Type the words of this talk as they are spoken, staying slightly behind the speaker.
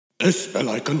इस bell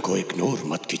icon को ignore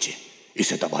मत कीजिए,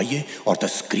 इसे दबाइए और द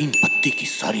स्क्रीन पत्ती की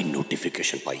सारी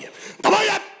नोटिफिकेशन पाइए।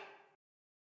 दबाइए।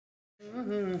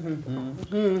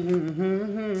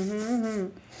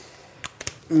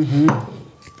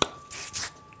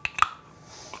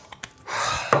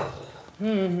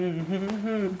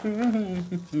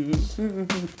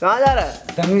 कहाँ जा रहा है?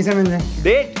 तन्वी से मिलने।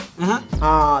 डेट?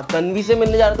 हाँ, तन्वी से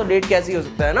मिलने जा रहा तो डेट कैसी हो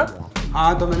सकता है ना?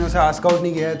 हाँ, तो मैंने उसे आस्क आउट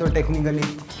नहीं किया है, तो टेक्निकली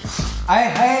आए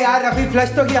है यार। अभी फ्लश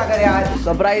तो किया कर यार।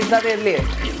 सरप्राइज था तेरे लिए।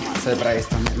 सरप्राइज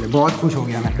था मेरे लिए, बहुत खुश हो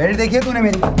गया मैं। बेल्ट देखी है तूने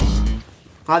मेरी?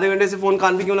 आधे घंटे से फोन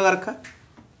कान पे क्यों लगा रखा है?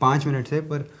 5 मिनट से,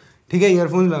 पर ठीक है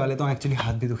ईयरफोन्स लगा लेता हूँ। एक्चुअली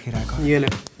हाथ भी दुखी रहा है। ये ले।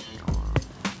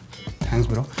 Thanks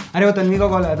bro. अरे वो तन्वी का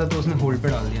कॉल आया था तो उसने होल्ड पे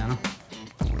डाल दिया ना।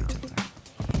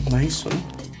 भाई सुन,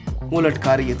 वो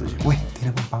लटका रही है तुझे। ओए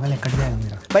तेरा पागल है, कट जाएगा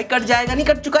मेरा। भाई कट जाएगा नहीं,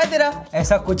 कट चुका है तेरा।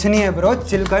 ऐसा कुछ नहीं है ब्रो,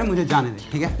 चिल कर, मुझे जाने दे,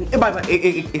 ठीक है? भाई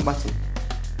एक बात सुन।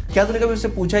 क्या तूने कभी उससे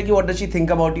पूछा है कि what does she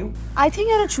think about you? I think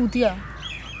यार चूतिया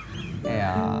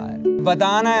यार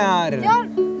बताना यार।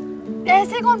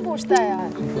 ऐसे कौन पूछता है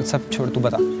यार? वो सब छोड़, तू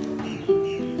बता।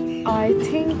 I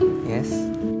think yes,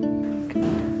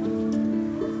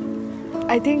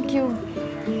 I think you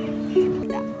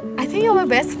are my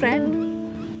best friend.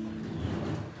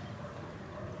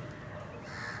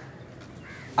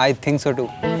 I think so to.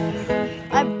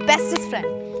 My bestest friend.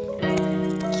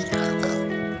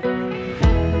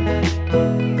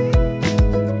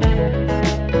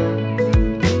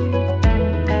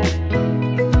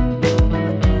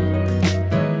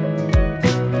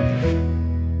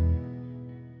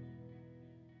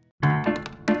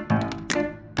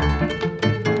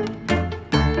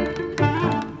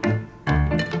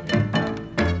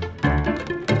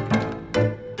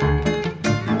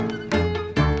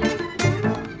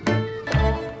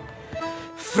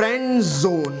 Friend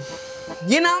zone,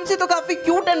 ये नाम से तो काफी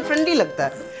क्यूट एंड फ्रेंडली लगता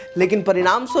है, लेकिन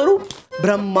परिणाम स्वरूप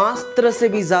ब्रह्मास्त्र से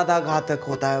भी ज्यादा घातक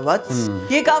होता है वत्स।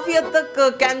 ये काफी हद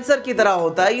तक कैंसर की तरह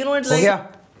होता है। यू नो इट्स लाइक,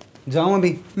 जाऊं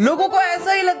अभी? लोगों को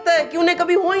ऐसा ही लगता है कि उन्हें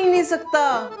कभी हो ही नहीं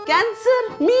सकता कैंसर,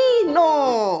 मी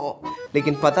नो।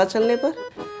 लेकिन पता चलने पर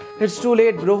इट्स टू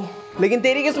लेट ब्रो। लेकिन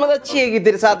तेरी किस्मत अच्छी है कि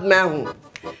तेरे साथ मैं हूं।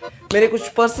 मेरे कुछ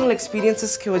पर्सनल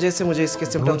एक्सपीरियंसेस की वजह से मुझे इसके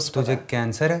सिम्टम्स। तुझे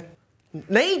कैंसर है?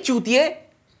 नहीं चूतिए।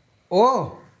 ओह,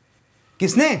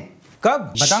 किसने,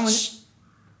 कब, बता मुझे।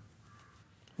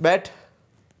 बैठ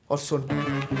और सुन।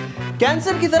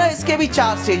 कैंसर की तरह इसके भी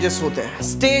 4 स्टेजेस होते हैं।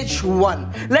 Stage 1,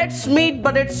 let's meet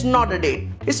but it's not a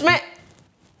date. इसमें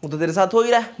वो तो तेरे साथ हो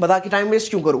ही रहा है, बता के टाइम वेस्ट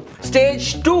क्यों करूं।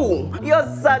 Stage 2, you are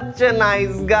such a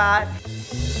nice guy.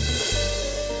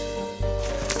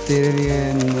 तेरे लिए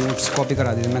नोट्स कॉपी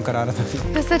करा दी थी, मैं करा रहा था।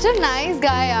 You're such a nice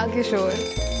guy यार किशोर।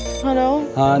 हेलो।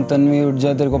 हाँ तन्वी उठ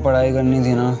जा, तेरे को पढ़ाई करनी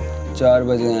थी ना, 4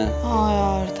 बज गए हैं। हाँ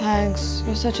यार thanks,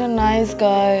 you're such a nice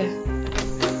guy।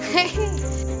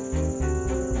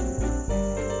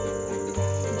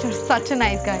 You're such a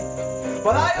nice guy।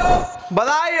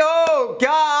 बधाई हो।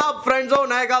 क्या आप फ्रेंड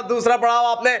जोन है का दूसरा पड़ाव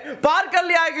आपने पार कर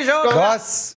लिया है किशोर?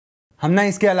 बस हम ना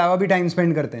इसके अलावा भी टाइम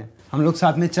स्पेंड करते हैं। हम लोग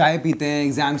साथ में चाय पीते हैं,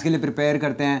 एग्जाम्स के लिए प्रिपेयर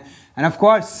करते हैं, end of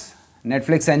course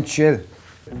Netflix and chill.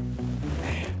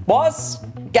 Boss,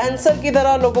 cancer की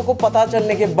तरह लोगों को पता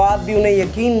चलने के बाद भी उन्हें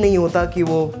यकीन नहीं होता कि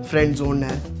वो फ्रेंड जोन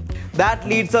है। That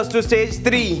leads us to stage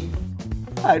 3.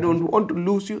 I don't want to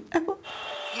lose you ever.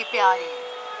 ये प्यार ही है।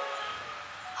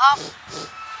 हाँ,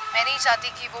 मैं नहीं चाहती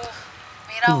कि वो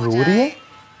मेरा हो जाए। रो रही है?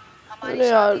 हमारी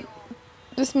शादी हो।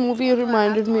 This movie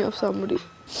reminded me of somebody.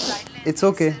 It's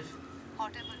okay.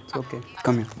 It's okay.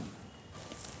 Come here.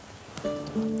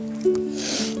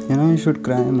 You know, you should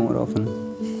cry more often.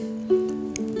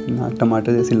 नाक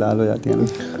टमाटर जैसी लाल हो जाती है ना।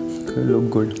 You look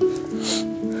good.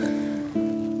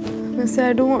 वैसे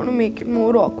I don't want to make it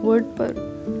more awkward, पर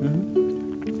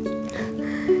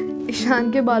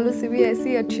ईशान के बालों से भी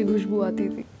ऐसी अच्छी खुशबू आती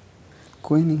थी।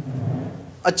 कोई नहीं।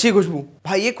 अच्छी खुशबू?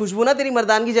 भाई ये खुशबू ना तेरी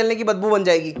मर्दानगी जलने की बदबू बन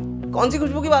जाएगी। कौन सी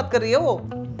खुशबू की बात कर रही है वो?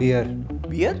 बियर।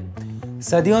 बियर?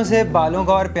 सदियों से बालों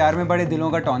का और प्यार में पड़े दिलों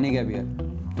का टॉनिक है बियर।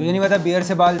 तुझे नहीं पता बियर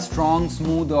से बाल स्ट्रॉन्ग,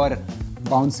 स्मूथ और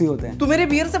बाउंसी होते हैं। तू मेरे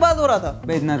बियर से बात हो रहा था?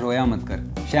 बे इतना रोया मत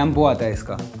कर। शैम्पू आता है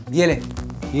इसका, ये ले,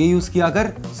 ये यूज किया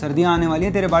कर। सर्दियां आने वाली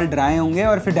है, तेरे बाल ड्राई होंगे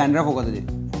और फिर डैंड्रफ होगा तुझे।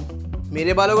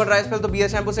 मेरे बालों का ड्राई स्पेल तो बियर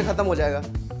शैम्पू से खत्म हो जाएगा।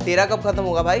 तेरा कब खत्म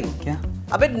होगा भाई? क्या?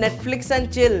 अबे नेटफ्लिक्स एंड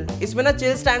चिल, इसमें ना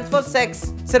चिल स्टैंड्स फॉर सेक्स।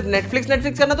 सिर्फ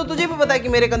नेटफ्लिक्स करना तो तुझे भी पता है कि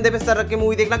मेरे कंधे पे सर रख के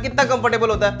मूवी देखना कितना कंफर्टेबल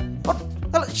होता है।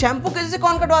 और शैम्पू कैसे से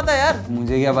कौन कटवाता है यार?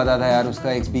 मुझे क्या पता था यार,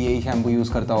 उसका एक्स भी यही शैम्पू यूज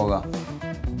करता होगा।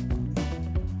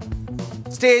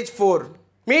 Stage 4,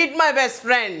 meet my best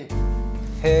friend.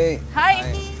 हे हाय।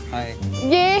 हाय।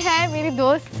 ये है मेरी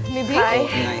दोस्त निधि।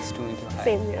 Nice to meet you.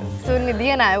 Same here. So Nidhi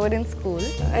and I were in school.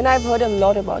 And I've heard a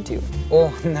lot about you.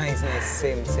 Oh, nice.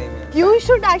 Same here. You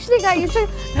should actually, guys, you should.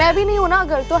 मैं भी नहीं हूँ ना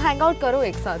घर तो hang out करो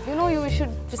एक साथ. You know, you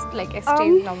should just like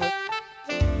exchange numbers.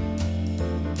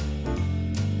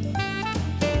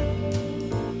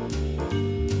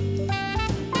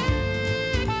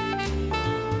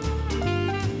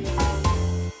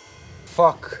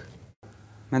 Fuck.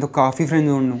 मैं तो काफी फ्रेंड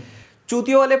जोन हूँ.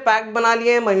 चूतियों वाले पैक बना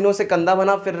लिए हैं, महीनों से कंधा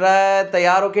बना फिर रहा है,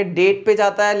 तैयार होके डेट पे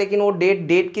जाता है, लेकिन वो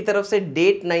डेट की तरफ से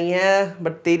डेट नहीं है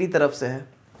बट तेरी तरफ से है.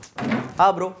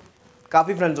 हाँ ब्रो,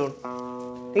 काफी फ्रेंड जोन,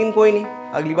 लेकिन कोई नहीं,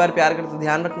 अगली बार प्यार कर तो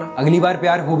ध्यान रखना. अगली बार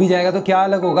प्यार हो भी जाएगा तो क्या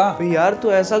अलग होगा? तो यार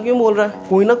तू ऐसा क्यों बोल रहा है?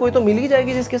 कोई ना कोई तो मिल ही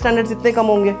जाएगी जिसके स्टैंडर्ड्स इतने कम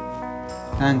होंगे.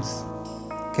 थैंक्स.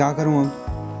 क्या करूँ अब?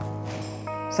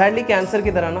 सैडली कैंसर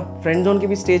की तरह ना फ्रेंड जोन के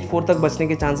भी स्टेज 4 तक बचने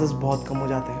के चांसेस बहुत कम हो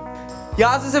जाते हैं.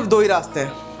 यहाँ से सिर्फ 2 ही रास्ते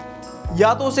हैं,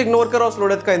 या तो उसे इग्नोर कर और स्लो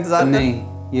डेथ का इंतजार कर. नहीं,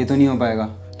 ये तो नहीं हो पाएगा.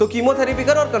 तो कीमोथेरेपी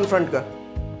कर और कन्फ्रंट कर.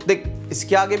 देख,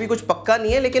 इसके आगे भी कुछ पक्का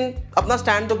नहीं है, लेकिन अपना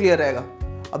स्टैंड तो क्लियर रहेगा.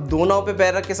 अब 2 नाव पे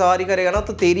पैर रख के सवारी करेगा ना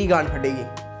तो तेरी गांड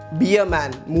फटेगी. बी अ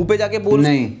मैन, मुंह पे जाके बोल.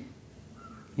 नहीं,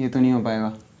 ये तो नहीं हो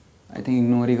पाएगा. आई थिंक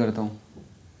इग्नोर ही करता हूँ.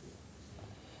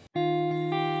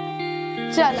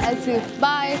 चल, I'll see you.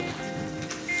 Bye.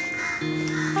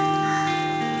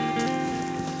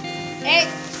 Hey,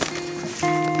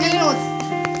 fill notes.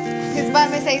 इस बार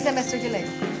मैं सही सेमेस्टर के लिए.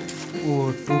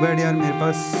 वो टू बैड यार, मेरे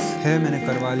पास है, मैंने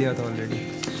करवा लिया था ऑलरेडी.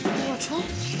 अच्छा.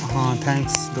 हाँ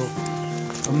थैंक्स दो.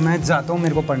 अब मैं जाता हूँ,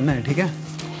 मेरे को पढ़ना है. ठीक है.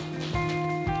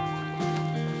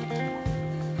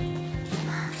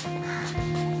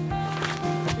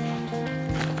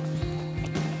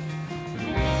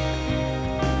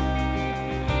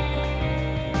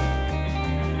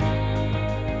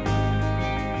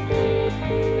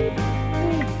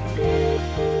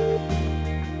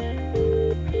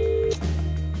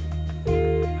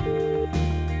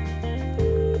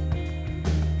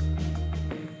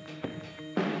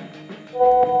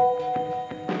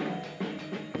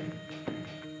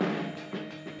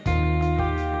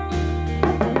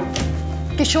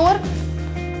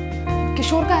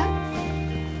 किशोर का है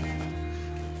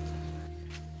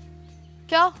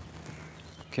क्या?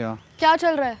 क्या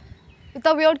चल रहा है?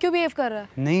 इतना वियर्ड क्यों बिहेव कर रहा है?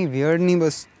 नहीं वियर्ड नहीं,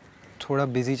 बस थोड़ा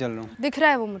बिजी चल रहा हूँ. दिख रहा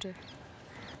है वो मुझे.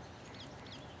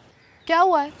 क्या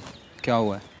हुआ है? क्या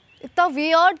हुआ है? इतना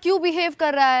वियर्ड क्यों बिहेव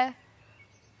कर रहा है?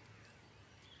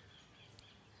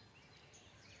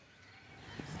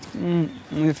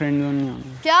 मुझे फ्रेंड जोन नहीं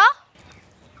होना. क्या?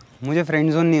 मुझे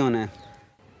फ्रेंड जोन नहीं होना है.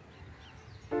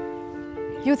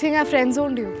 You think I friend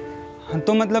zoned you? हाँ,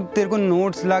 तो मतलब तेरे को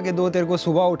नोट्स ला के दो, तेरे को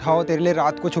सुबह उठाओ, तेरे लिए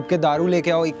रात को छुप के दारू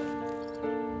लेके आओ.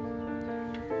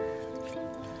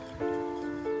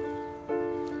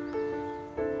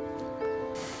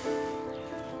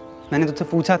 मैंने तुझसे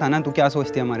पूछा था ना तू क्या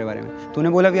सोचती है हमारे बारे में. तूने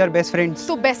बोला वी आर बेस्ट फ्रेंड्स.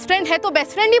 तो बेस्ट फ्रेंड है तो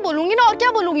बेस्ट फ्रेंड ही बोलूंगी ना, और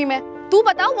क्या बोलूंगी मैं? तू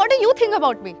बता, what do you think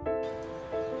about me?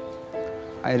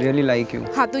 I really like you.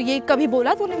 हाँ तो ये कभी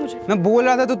बोला तूने मुझे? मैं बोल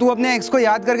रहा था तो तू अपने एक्स को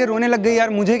याद करके रोने लग गई. यार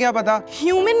मुझे क्या पता.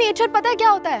 ह्यूमन नेचर पता है क्या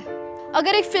होता है?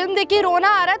 अगर एक फिल्म देख के रोना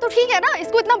आ रहा है तो ठीक है ना,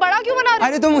 इसको इतना बड़ा क्यों बना रही है?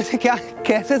 अरे तो मुझे क्या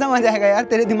कैसे समझ आएगा यार,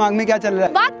 तेरे दिमाग में क्या चल रहा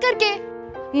है? बात करके.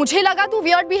 मुझे लगा तू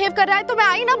वियर्ड बिहेव कर रहा है तो मैं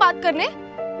आई ना बात करने.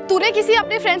 तूने किसी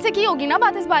अपने फ्रेंड से की होगी ना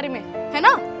बात इस बारे में, है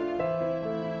ना?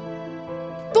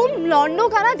 तुम लॉन्डो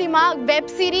का ना दिमाग वेब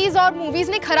सीरीज और मूवीज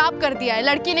ने खराब कर दिया है.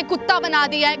 लड़की ने कुत्ता बना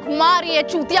दिया है, घुमा रही है,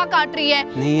 चूतिया काट रही है.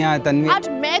 नहीं यार तन्वी, आज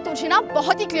मैं तुझे ना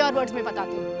बहुत ही क्लियर वर्ड्स में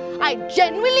बताती हूँ. I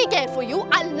genuinely care for you.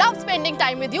 I love spending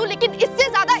time with you. लेकिन इससे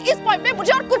ज्यादा इस पॉइंट पे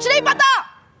मुझे और कुछ नहीं पता.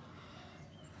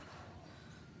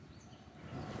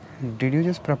 Did you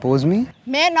just propose me?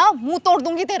 मैं ना मुंह तोड़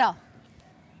दूंगी तेरा.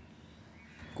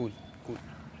 Cool.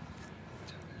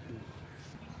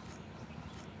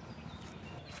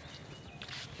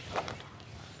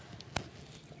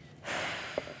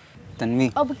 तन्वी,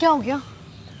 अब क्या हो गया?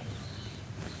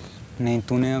 नहीं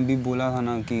तूने अभी बोला था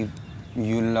ना कि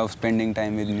you love spending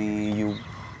time with me, you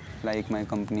like my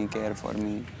company, care for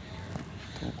me.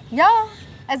 Yeah,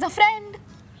 as a friend.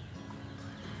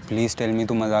 Please tell me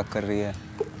तू मजाक कर रही है.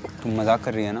 तू मजाक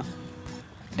कर रही है ना?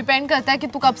 डिपेंड करता है कि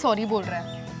तू कब सॉरी बोल रहा है.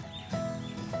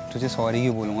 तुझे सॉरी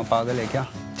क्यों बोलूँगा, पागल है क्या?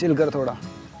 चिल कर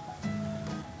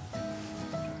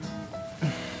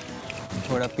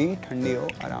थोड़ा पी, ठंडी हो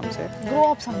आराम से. Grow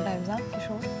up sometimes, हाँ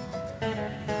किशोर.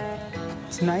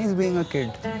 It's nice being a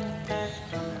kid.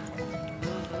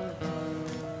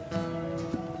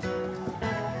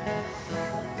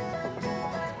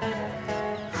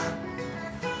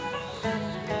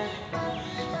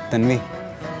 Tanvi,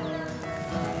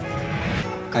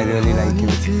 I really like you.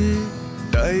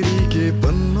 Diary के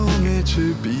पन्नों में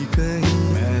छुपी कहीं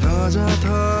मैं राजा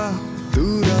था, तू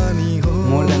रानी हो.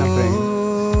 More than a friend.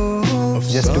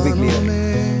 Just to be clear.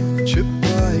 में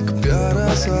छिपा एक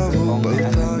प्यारा सा वो पल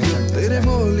था जब तेरे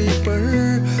बोली पर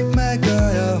मैं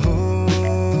गाया हो।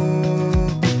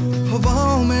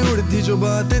 हवाओं में उड़ती जो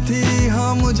बातें थी,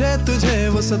 हाँ मुझे तुझे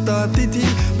वो सताती थी,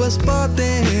 बस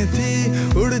बातें थी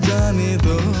उड़ जाने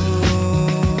दो।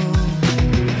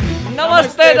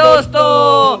 नमस्ते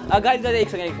दोस्तों। गाइस एक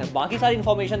सेकंड, बाकी सारी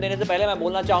इन्फॉर्मेशन देने से पहले मैं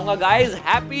बोलना चाहूंगा guys,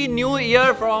 happy new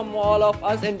year from all of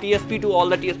us in TSP to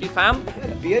all the TSP fam.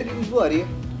 Beer की खुशबू आ रही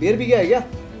है। बियर भी क्या है क्या?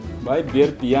 भाई बियर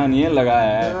पिया नहीं है,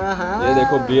 लगाया है। ये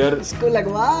देखो बियर इसको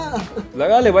लगवा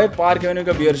लगा ले भाई। पार्क एवेन्यू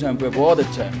का बियर शैम्पू है, बहुत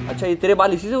अच्छा है। अच्छा ये तेरे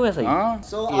बाल इसी से हुए सही? हाँ।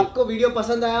 सो आपको वीडियो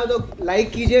पसंद आया तो लाइक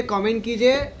कीजिए, कमेंट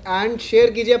कीजिए एंड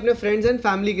शेयर कीजिए अपने फ्रेंड्स एंड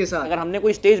फैमिली के साथ। अगर हमने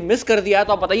कोई स्टेज मिस कर दिया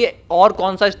तो आप बताइए और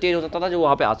कौन सा स्टेज हो सकता था जो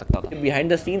वहाँ पे आ सकता था।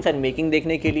 Behind the scenes and making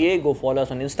देखने के लिए go follow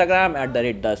us on Instagram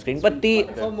 @thescreenpatti।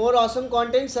 For more awesome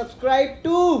content subscribe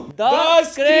to the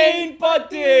screen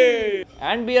पत्ती।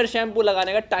 एंड बियर शैम्पू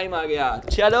लगाने का टाइम आ गया,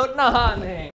 चलो नहाने।